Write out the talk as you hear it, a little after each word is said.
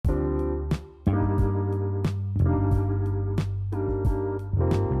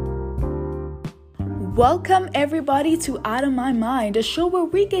Welcome everybody to Out of My Mind, a show where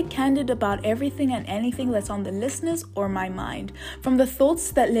we get candid about everything and anything that's on the listeners or my mind. From the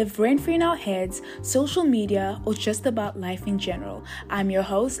thoughts that live rent-free in our heads, social media, or just about life in general. I'm your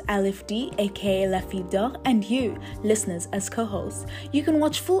host, Alif D, aka La Fille d'Or, and you, listeners, as co-hosts. You can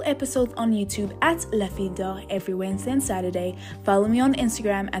watch full episodes on YouTube at La Fille d'Or every Wednesday and Saturday. Follow me on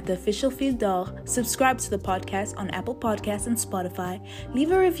Instagram at the official Fille d'Or. Subscribe to the podcast on Apple Podcasts and Spotify.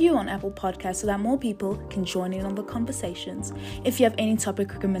 Leave a review on Apple Podcasts so that more people can join in on the conversations. If you have any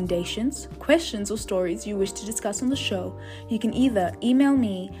topic recommendations, questions, or stories you wish to discuss on the show, you can either email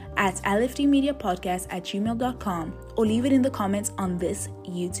me at alifdmediapodcast@gmail.com or leave it in the comments on this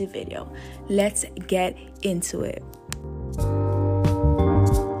YouTube video. Let's get into it.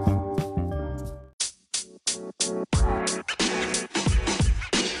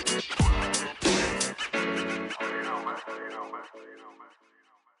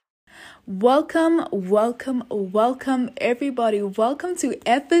 Welcome everybody. Welcome to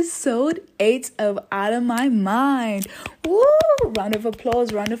episode 8 of Out of My Mind. Woo! Round of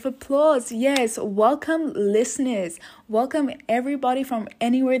applause. Yes, welcome listeners. Welcome everybody from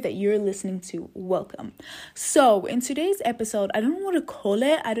anywhere that you're listening to. Welcome. So in today's episode, I don't know what to call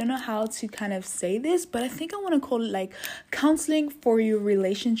it. I don't know how to kind of say this, but I think I want to call it like counseling for your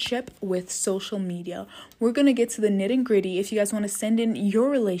relationship with social media. We're going to get to the nitty gritty. If you guys want to send in your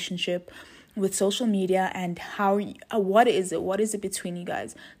relationship with social media and what is it between you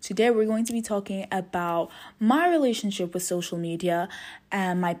guys. Today we're going to be talking about my relationship with social media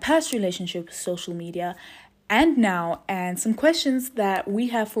and my past relationship with social media and now, and some questions that we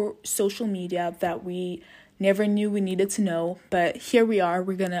have for social media that we never knew we needed to know, but here we are,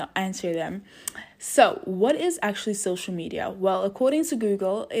 we're gonna answer them. So, what is actually social media? Well, according to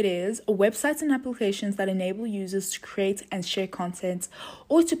Google, it is websites and applications that enable users to create and share content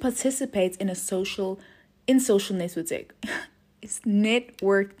or to participate in social networking. It's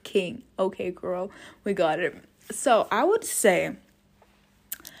networking. Okay, girl, we got it. So, I would say,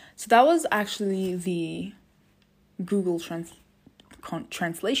 so that was actually the Google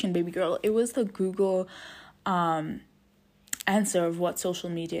translation, baby girl. It was the Google answer of what social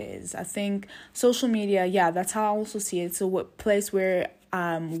media is. I think social media, that's how I also see it. It's a place where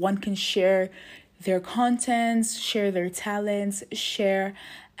one can share their contents, share their talents,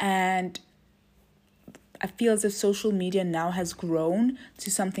 and I feel as if social media now has grown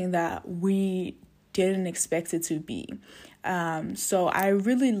to something that we didn't expect it to be. So I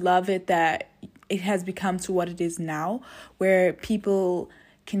really love it that it has become to what it is now, where people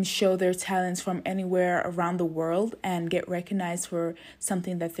can show their talents from anywhere around the world and get recognized for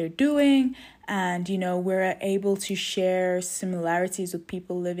something that they're doing. And, we're able to share similarities with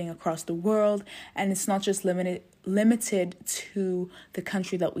people living across the world. And it's not just limited to the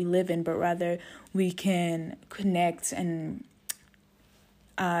country that we live in, but rather we can connect and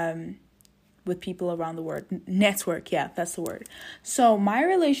with people around the world. Network, that's the word. So my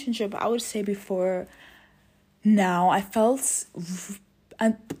relationship, I would say before now, I felt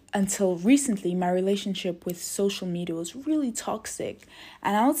until recently, my relationship with social media was really toxic.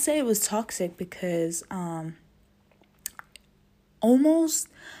 And I would say it was toxic because I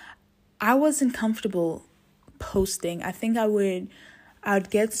wasn't comfortable posting. I think I'd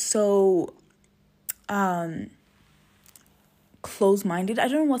get so close-minded. I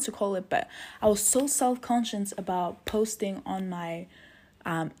don't know what to call it, but I was so self-conscious about posting on my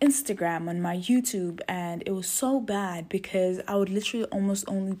Instagram, on my YouTube, and it was so bad because I would literally almost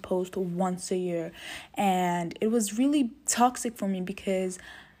only post once a year, and it was really toxic for me because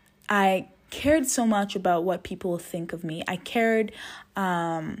I cared so much about what people think of me. I cared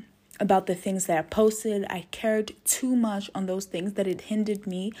about the things that I posted. I cared too much on those things that it hindered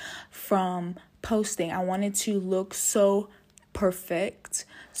me from posting. I wanted to look so perfect,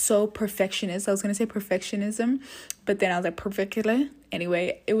 so perfectionist. I was gonna say perfectionism, but then I was like perfectly.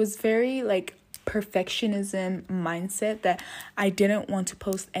 Anyway, it was very like perfectionism mindset that I didn't want to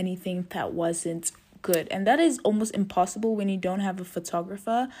post anything that wasn't good. And that is almost impossible when you don't have a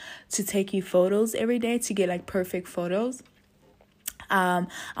photographer to take you photos every day to get like perfect photos. I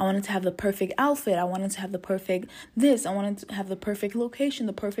wanted to have the perfect outfit. I wanted to have the perfect this. I wanted to have the perfect location,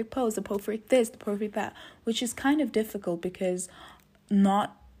 the perfect pose, the perfect this, the perfect that, which is kind of difficult because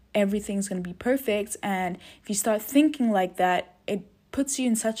not everything's going to be perfect. And if you start thinking like that, it puts you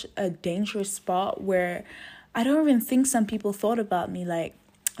in such a dangerous spot where I don't even think some people thought about me like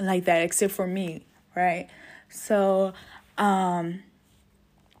that, except for me, right? So, I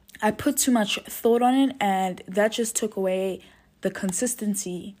put too much thought on it, and that just took away the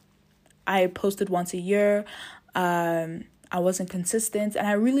consistency. I posted once a year. I wasn't consistent, and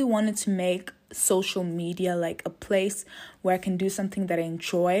I really wanted to make social media like a place where I can do something that I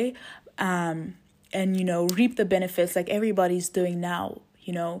enjoy, and reap the benefits like everybody's doing now.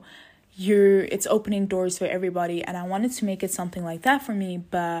 It's opening doors for everybody, and I wanted to make it something like that for me,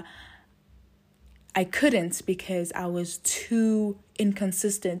 but I couldn't because I was too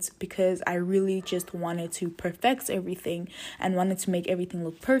inconsistent, because I really just wanted to perfect everything and wanted to make everything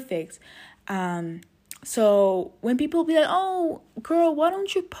look perfect. So when people be like, oh, girl, why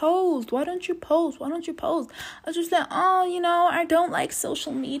don't you post? Why don't you post? Why don't you post? I was just like, oh, I don't like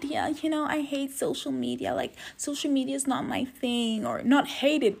social media. I hate social media. Like, social media is not my thing. Or not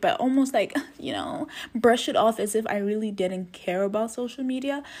hate it, but almost like, brush it off as if I really didn't care about social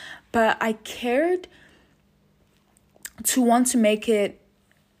media. But I cared to want to make it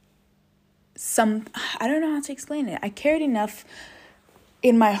I don't know how to explain it. I cared enough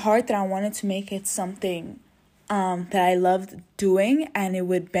in my heart that I wanted to make it something that I loved doing and it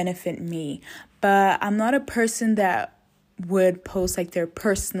would benefit me. But I'm not a person that would post like their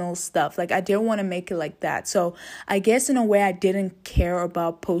personal stuff. Like, I didn't want to make it like that. So I guess in a way I didn't care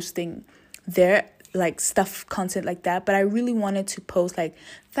about posting their like stuff, content like that, but I really wanted to post like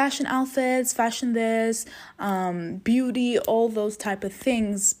fashion outfits, fashion this, beauty, all those type of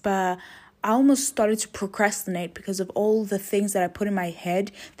things. But I almost started to procrastinate because of all the things that I put in my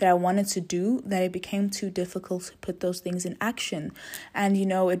head that I wanted to do, that it became too difficult to put those things in action. And,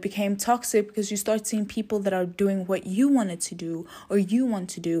 it became toxic because you start seeing people that are doing what you wanted to do or you want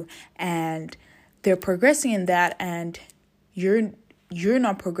to do, and they're progressing in that, and you're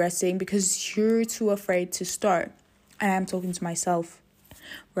not progressing because you're too afraid to start. And I'm talking to myself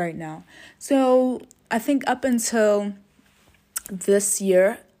right now. So I think up until this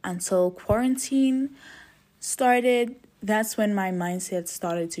year, until quarantine started, that's when my mindset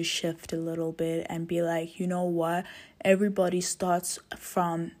started to shift a little bit and be like, you know what? Everybody starts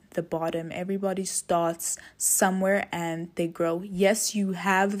from the bottom. Everybody starts somewhere and they grow. Yes, you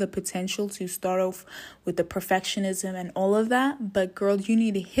have the potential to start off with the perfectionism and all of that, but girl, you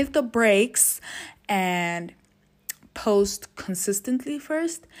need to hit the brakes and post consistently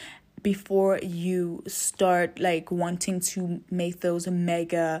first before you start like wanting to make those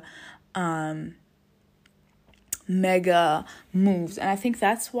mega moves. And I think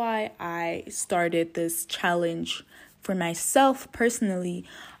that's why I started this challenge for myself personally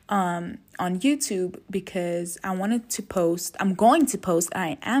on YouTube, because I wanted to post. I'm going to post.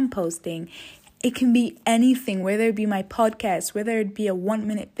 I am posting. It can be anything, whether it be my podcast, whether it be a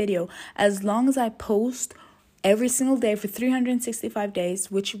 1-minute video, as long as I post every single day for 365 days,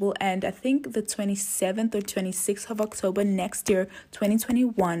 which will end, I think, the 27th or 26th of October next year,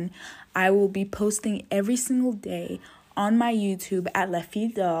 2021. I will be posting every single day on my YouTube at La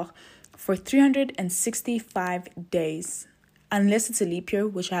Fille d'Or for 365 days. Unless it's a leap year,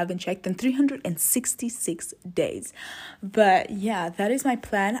 which I haven't checked, then 366 days. But yeah, that is my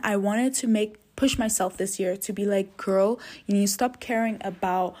plan. I wanted to push myself this year to be like, girl, you need to stop caring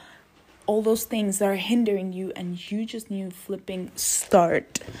about all those things that are hindering you, and you just need to flipping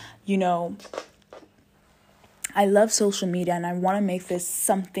start. I love social media and I want to make this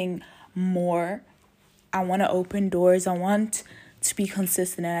something more. I want to open doors. I want to be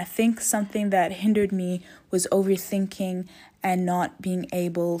consistent. And I think something that hindered me was overthinking and not being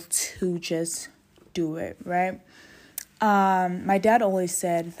able to just do it, right? My dad always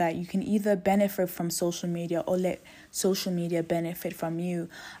said that you can either benefit from social media or let social media benefit from you.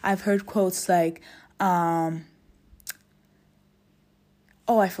 I've heard quotes like, I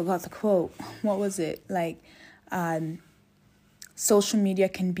forgot the quote. What was it? Like, social media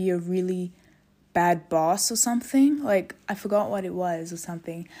can be a really bad boss or something. Like, I forgot what it was or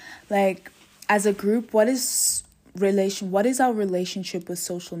something. Like, as a group, what is our relationship with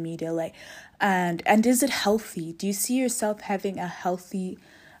social media like? And is it healthy? Do you see yourself having a healthy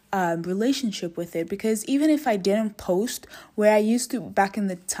relationship with it? Because even if I didn't post where I used to back in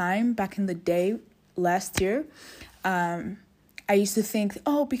the day last year, I used to think,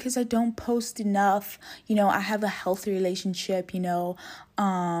 because I don't post enough, I have a healthy relationship, I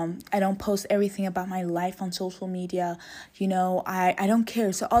don't post everything about my life on social media, I don't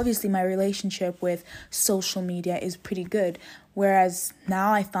care. So obviously my relationship with social media is pretty good. Whereas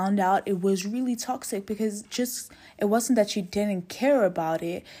now I found out it was really toxic, because it wasn't that you didn't care about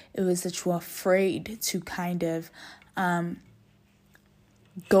it. It was that you were afraid to kind of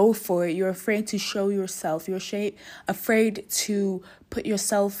go for it. You're afraid to show yourself. You're afraid to put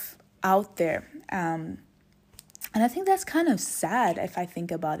yourself out there. And I think that's kind of sad if I think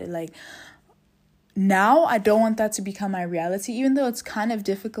about it. Like, now I don't want that to become my reality, even though it's kind of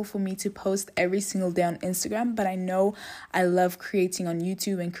difficult for me to post every single day on Instagram. But I know I love creating on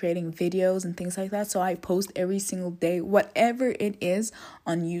YouTube and creating videos and things like that. So I post every single day, whatever it is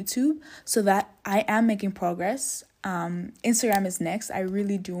on YouTube, so that I am making progress. Instagram is next. I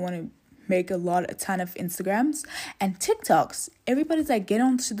really do want to make a ton of Instagrams and TikToks. Everybody's like, get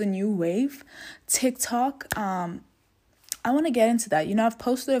onto the new wave. TikTok, I want to get into that. I've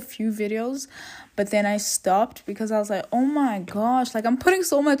posted a few videos, but then I stopped because I was like, oh my gosh, like I'm putting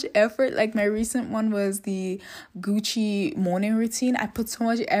so much effort. Like my recent one was the Gucci morning routine. I put so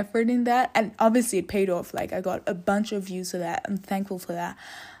much effort in that, and obviously it paid off. Like I got a bunch of views for that. I'm thankful for that.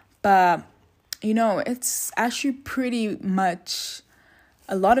 But, it's actually pretty much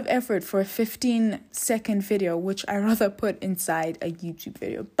a lot of effort for a 15-second video, which I rather put inside a YouTube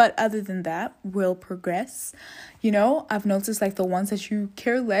video. But other than that, we'll progress. I've noticed like the ones that you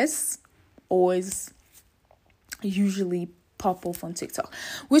care less always usually pop off on TikTok,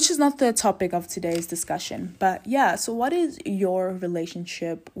 which is not the topic of today's discussion. But yeah, so what is your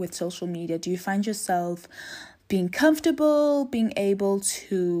relationship with social media? Do you find yourself being comfortable, being able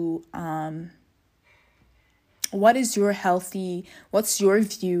to what's your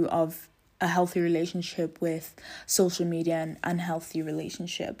view of a healthy relationship with social media and unhealthy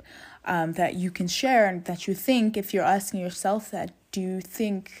relationship that you can share, and that you think, if you're asking yourself that, do you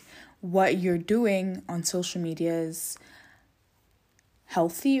think what you're doing on social media is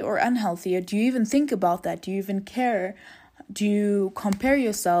healthy or unhealthy? Or do you even think about that? Do you even care? Do you compare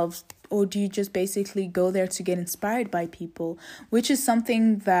yourselves, or do you just basically go there to get inspired by people, which is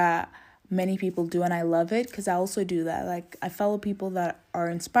something that many people do, and I love it because I also do that. Like I follow people that are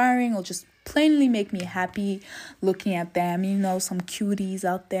inspiring or just plainly make me happy looking at them. Some cuties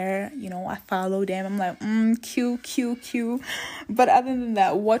out there, I follow them. I'm like, cute. But other than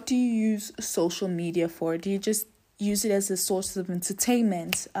that, what do you use social media for? Do you just use it as a source of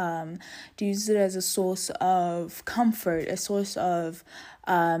entertainment? Do you use it as a source of comfort, a source of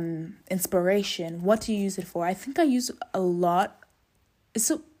inspiration? What do you use it for? I think I use a lot.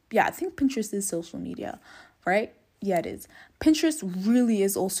 I think Pinterest is social media, right? Yeah, it is. Pinterest really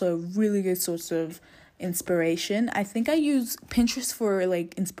is also a really good source of inspiration. I think I use Pinterest for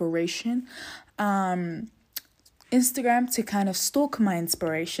like inspiration. Instagram to kind of stalk my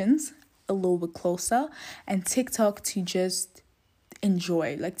inspirations a little bit closer, and TikTok to just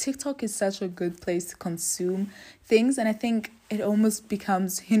enjoy. Like TikTok is such a good place to consume things, and I think it almost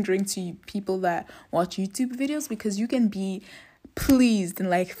becomes hindering to people that watch YouTube videos, because you can be pleased in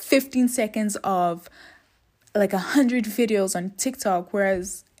like 15 seconds of like 100 videos on TikTok,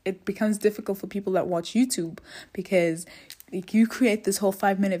 whereas it becomes difficult for people that watch YouTube, because like you create this whole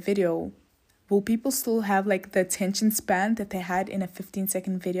 5-minute video, will people still have like the attention span that they had in a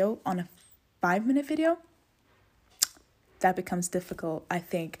 15-second video on a 5-minute video? That becomes difficult, I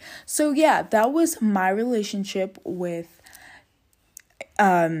think. So yeah, that was my relationship with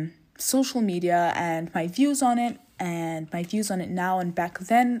social media and my views on it, and my views on it now and back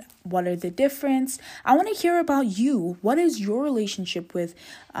then. What are the difference? I want to hear about you. What is your relationship with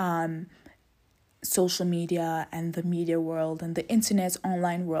social media and the media world and the internet's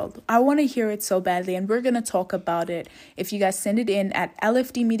online world? I want to hear it so badly, and we're going to talk about it if you guys send it in at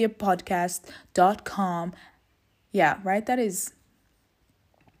lfdmediapodcast.com. Yeah, right? That is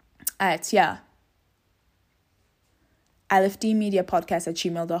at,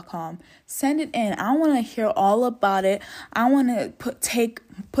 lfdmediapodcast@gmail.com. Send it in. I want to hear all about it. I want to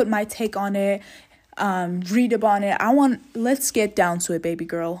put my take on it, read about it. Let's get down to it, baby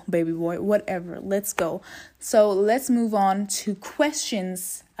girl, baby boy, whatever. Let's go. So let's move on to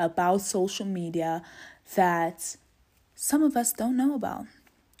questions about social media that some of us don't know about.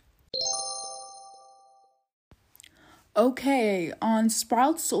 Okay, on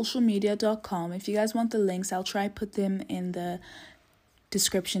sproutsocialmedia.com, if you guys want the links, I'll try put them in the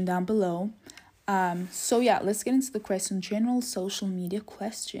description down below. Let's get into the question. General social media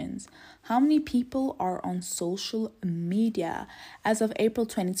questions. How many people are on social media? As of April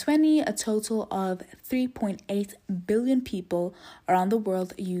 2020, a total of 3.8 billion people around the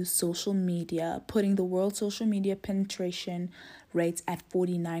world use social media, putting the world social media penetration rates at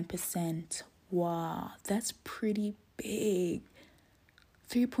 49%. Wow, that's pretty big.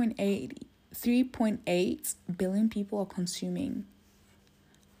 3.8 billion people are consuming.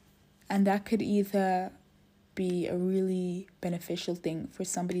 And that could either be a really beneficial thing for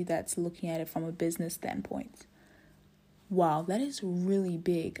somebody that's looking at it from a business standpoint. Wow, that is really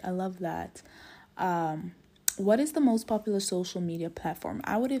big. I love that. What is the most popular social media platform?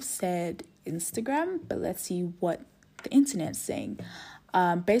 I would have said Instagram, but let's see what the internet is saying.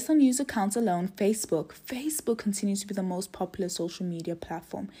 Based on user counts alone, Facebook continues to be the most popular social media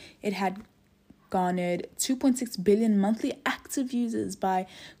platform. It had garnered 2.6 billion monthly active users by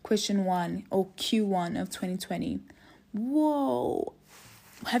Q1 of 2020. Whoa.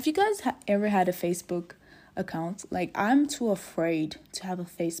 Have you guys ever had a Facebook account? Like, I'm too afraid to have a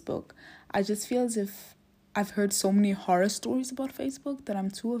Facebook. I just feel as if I've heard so many horror stories about Facebook that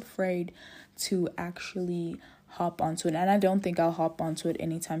I'm too afraid to actually hop onto it. And I don't think I'll hop onto it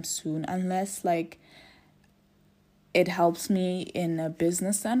anytime soon, unless like it helps me in a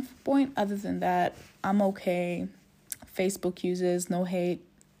business standpoint. Other than that, I'm okay. Facebook users, no hate,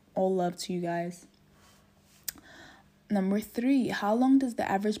 all love to you guys. Number 3, how long does the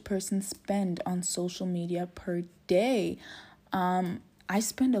average person spend on social media per day? I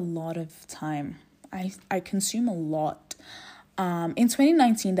spend a lot of time. I consume a lot. In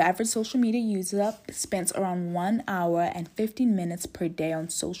 2019, the average social media user spent around 1 hour and 15 minutes per day on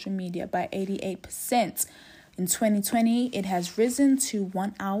social media by 88%. In 2020, it has risen to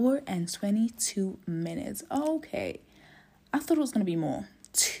 1 hour and 22 minutes. Okay. I thought it was going to be more,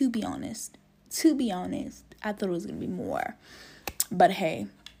 to be honest. I thought it was going to be more. But hey,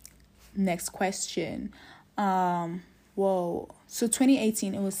 next question. So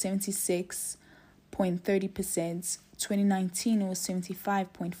 2018, it was 76.30%. 2019, it was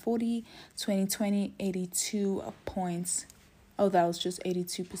 75.40. 2020, 82 points. Oh, that was just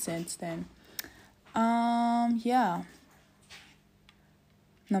 82% then. Yeah.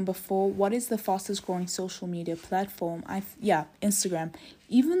 Number 4, what is the fastest growing social media platform? Instagram.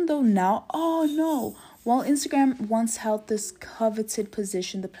 Even though now, while Instagram once held this coveted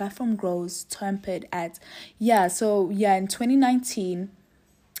position, the platform grows tempered at, in 2019,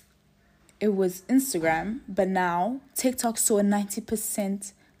 it was Instagram, but now TikTok saw a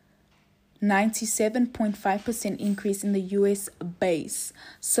 97.5% increase in the US base.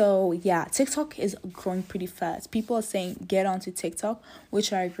 So yeah, TikTok is growing pretty fast. People are saying get onto TikTok,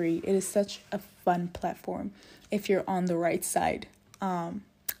 which I agree. It is such a fun platform if you're on the right side.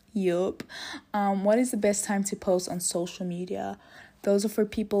 What is the best time to post on social media? Those are for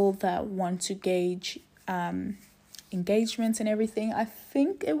people that want to gauge engagements and everything. I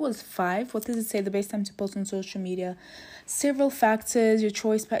think it was 5. What does it say? The best time to post on social media. Several factors, your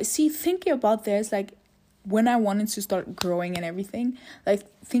choice. See, thinking about this, like when I wanted to start growing and everything, like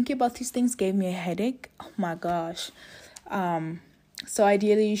thinking about these things gave me a headache. Oh my gosh. So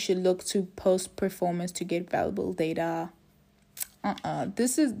ideally you should look to post performance to get valuable data.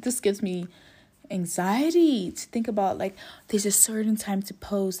 This gives me anxiety to think about, like there's a certain time to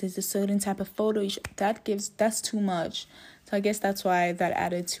post, there's a certain type of photo that's too much. So I guess that's why that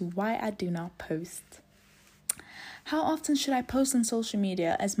added to why I do not post. How often should I post on social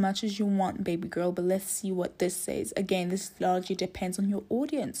media? As much as you want, baby girl, but let's see what this says. Again, this largely depends on your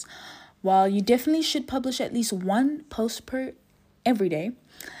audience. While you definitely should publish at least 1 post per every day,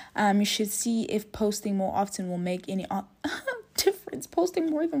 you should see if posting more often will make any difference. Posting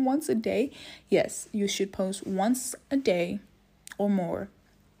more than once a day, yes, you should post once a day or more.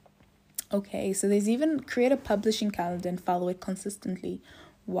 Okay, so there's even create a publishing calendar and follow it consistently.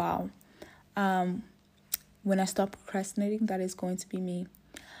 Wow. When I stop procrastinating, that is going to be me.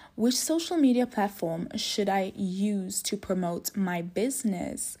 Which social media platform should I use to promote my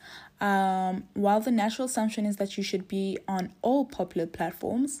business? While the natural assumption is that you should be on all popular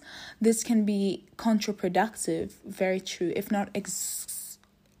platforms, this can be counterproductive, very true, if not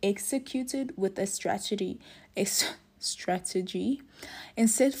executed with a strategy.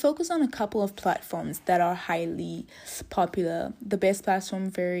 Instead, focus on a couple of platforms that are highly popular. The best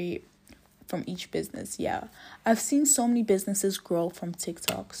platform vary from each business. Yeah, I've seen so many businesses grow from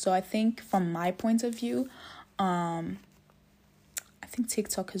TikTok. So I think from my point of view, I think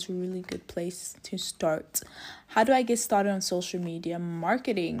TikTok is a really good place to start. How do I get started on social media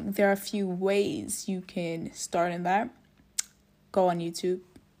marketing? There are a few ways you can start in that. Go on YouTube.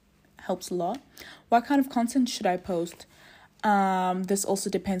 Helps a lot. What kind of content should I post? This also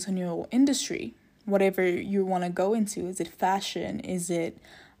depends on your industry. Whatever you want to go into. Is it fashion? Is it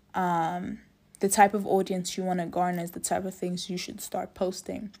the type of audience you want to garner is the type of things you should start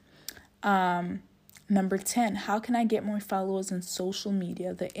posting. Number 10, how can I get more followers on social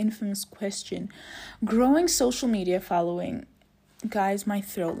media? The infamous question. Growing social media following. Guys, my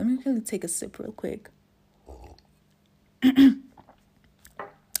throat. Let me really take a sip real quick.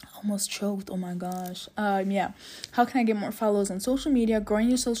 Almost choked. Oh my gosh. How can I get more followers on social media? Growing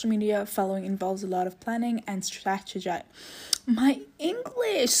your social media following involves a lot of planning and strategizing. My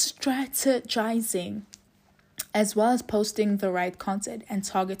English, strategizing, as well as posting the right content and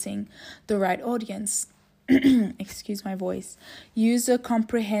targeting the right audience. excuse my voice, use a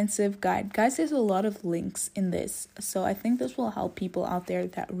comprehensive guide. Guys, there's a lot of links in this, so I think this will help people out there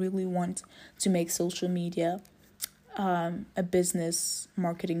that really want to make social media a business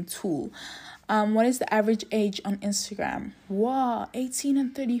marketing tool. What is the average age on Instagram? Wow, 18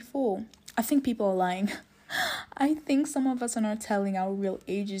 and 34. I think people are lying. I think some of us are not telling our real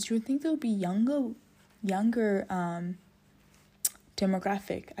ages. You would think there would be younger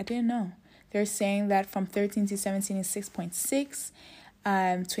demographic. I didn't know. They're saying that from 13 to 17 is 6.6.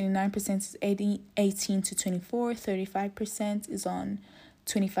 29% is 18 to 24. 35% is on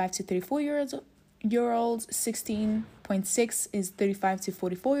 25 to 34 years olds. 16.6 is 35 to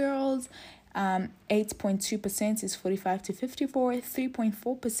 44 year olds. 8.2% is 45 to 54.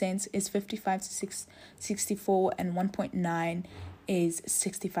 3.4% is 55 to 64, and 1.9 is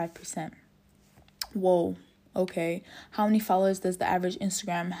 65%. Whoa. Okay, how many followers does the average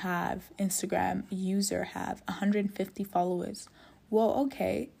Instagram user have? 150 followers. Whoa,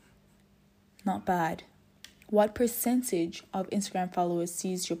 okay. Not bad. What percentage of Instagram followers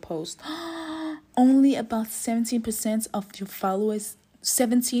sees your post? Only about 17% of your followers.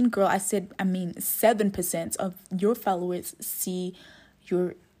 7% of your followers see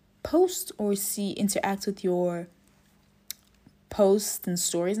your post or interact with your posts and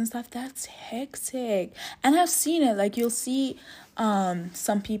stories and stuff. That's hectic. And I've seen it. Like, you'll see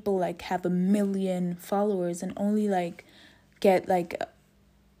some people like have 1 million followers and only like get like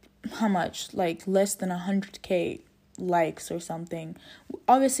how much, like less than 100k likes or something.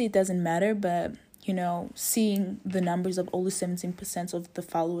 Obviously it doesn't matter, but you know, seeing the numbers of only 17% of the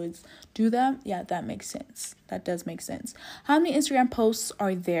followers do that, yeah, that makes sense. That does make sense. How many Instagram posts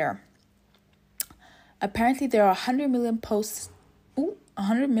are there? Apparently there are 100 million posts.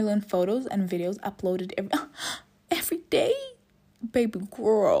 100 million photos and videos uploaded every day. Baby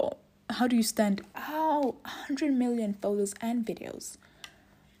girl, how do you stand out? 100 million photos and videos.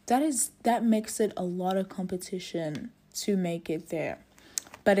 That makes it a lot of competition to make it there,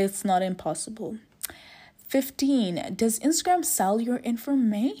 but it's not impossible. 15. Does Instagram sell your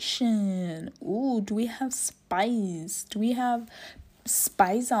information? Ooh, do we have spies? Do we have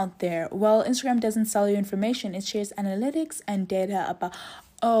spies out there? Well, Instagram doesn't sell your information. It shares analytics and data about...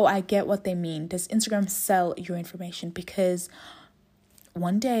 Oh, I get what they mean. Does Instagram sell your information? Because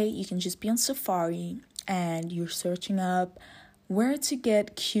one day you can just be on Safari and you're searching up where to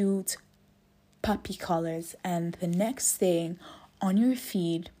get cute puppy collars, and the next thing on your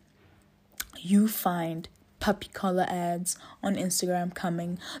feed you find puppy collar ads on Instagram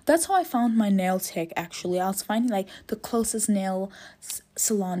coming. That's how I found my nail tech, actually. I was finding like the closest nail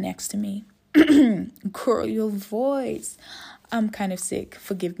salon next to me. Girl, your voice. I'm kind of sick,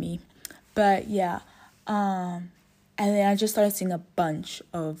 forgive me. But yeah, and then I just started seeing a bunch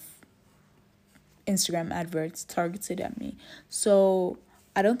of Instagram adverts targeted at me. So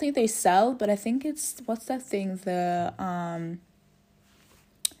I don't think they sell, but I think it's, what's that thing?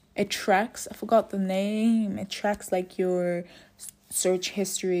 It tracks, I forgot the name. It tracks like your search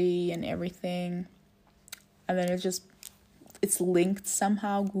history and everything. And then it's linked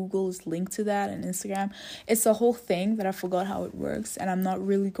somehow. Google is linked to that, and Instagram. It's a whole thing that I forgot how it works, and I'm not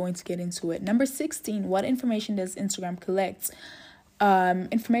really going to get into it. Number 16, what information does Instagram collect?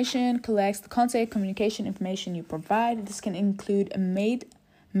 Information collects the content communication information you provide. This can include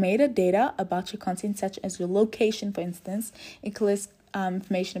metadata about your content, such as your location, for instance. It collects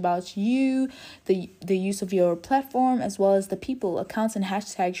information about you, the use of your platform, as well as the people, accounts, and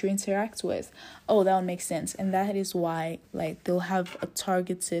hashtags you interact with. Oh, that would make sense. And that is why like they'll have a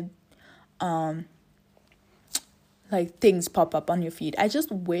targeted like things pop up on your feed. I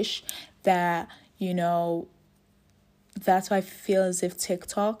just wish that, you know, that's why I feel as if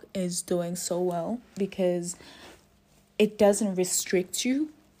TikTok is doing so well, because it doesn't restrict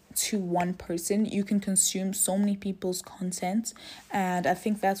you to one person. You can consume so many people's content, and I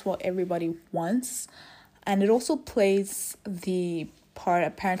think that's what everybody wants. And it also plays the part,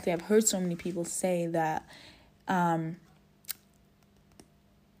 apparently I've heard so many people say that girl,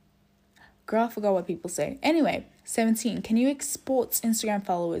 I forgot what people say. Anyway, 17, can you export Instagram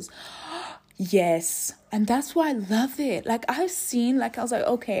followers? Yes, and that's why I love it. Like, I've seen, like, I was like,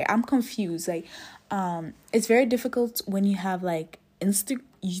 okay, I'm confused. Like, it's very difficult when you have like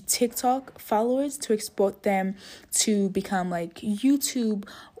TikTok followers to export them to become like YouTube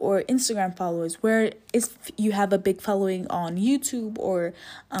or Instagram followers, where if you have a big following on YouTube or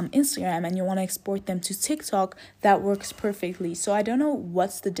Instagram and you want to export them to TikTok, that works perfectly. So I don't know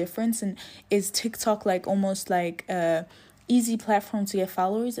what's the difference, and is TikTok like almost like a easy platform to get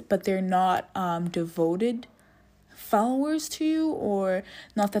followers, but they're not devoted followers to you, or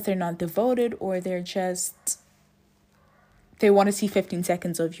not that they're not devoted, or they want to see 15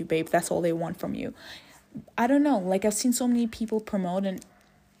 seconds of you, babe. That's all they want from you. I don't know. Like, I've seen so many people promote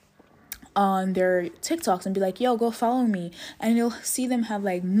on their TikToks and be like, yo, go follow me. And you'll see them have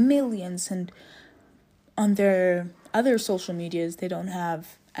like millions, and on their other social medias, they don't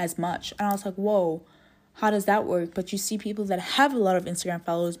have as much. And I was like, whoa, how does that work? But you see people that have a lot of Instagram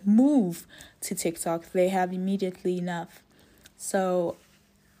followers move to TikTok. They have immediately enough. So,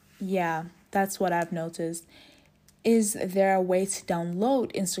 yeah, that's what I've noticed. Is there a way to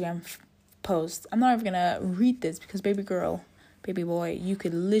download Instagram posts? I'm not even going to read this because baby girl, baby boy, you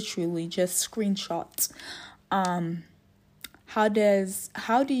could literally just screenshot. How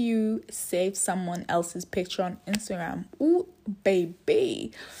do you save someone else's picture on Instagram? Ooh,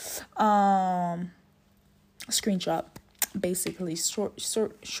 baby. Screenshot, basically.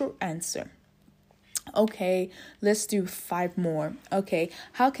 Short answer. Okay, let's do 5 more. Okay,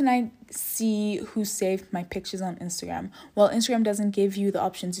 how can I see who saved my pictures on Instagram? Well, Instagram doesn't give you the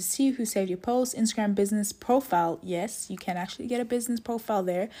option to see who saved your post. Instagram business profile, yes, you can actually get a business profile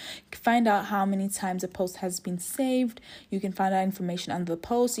there. You can find out how many times a post has been saved. You can find out information under the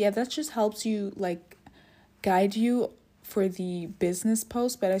post. Yeah, that just helps you like guide you for the business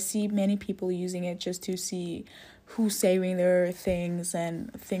post, but I see many people using it just to see who's saving their things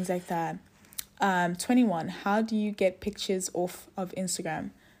and things like that. 21. How do you get pictures off of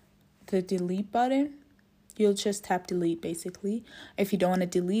Instagram? The delete button. You'll just tap delete, basically. If you don't want to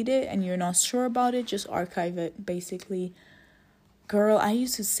delete it and you're not sure about it, just archive it, basically. Girl, I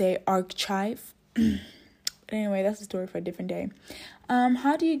used to say archive. Anyway, that's a story for a different day.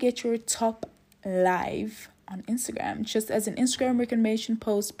 How do you get your top live on Instagram? Just as an Instagram recommendation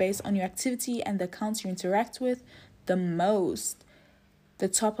post based on your activity and the accounts you interact with the most. The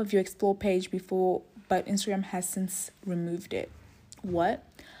top of your explore page before, but Instagram has since removed it. What?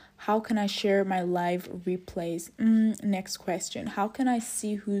 How can I share my live replays? Next question. How can I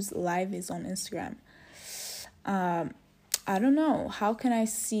see whose live is on Instagram? I don't know. How can I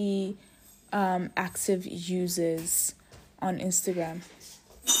see active users on Instagram?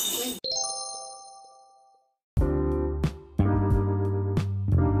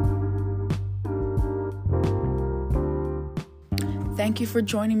 Thank you for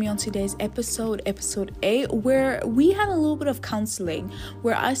joining me on today's episode 8, where we had a little bit of counseling,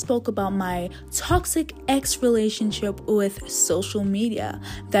 where I spoke about my toxic ex relationship with social media.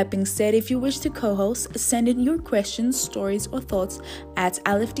 That being said, if you wish to co-host, send in your questions, stories, or thoughts at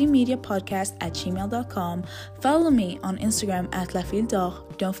lfdmediapodcast@gmail.com. Follow me on Instagram at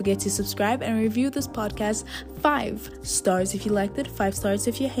lafildor. Don't forget to subscribe and review this podcast 5 stars if you liked it, 5 stars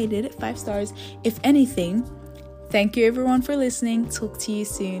if you hated it, 5 stars if anything. Thank you everyone for listening. Talk to you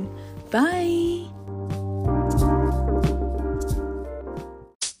soon. Bye.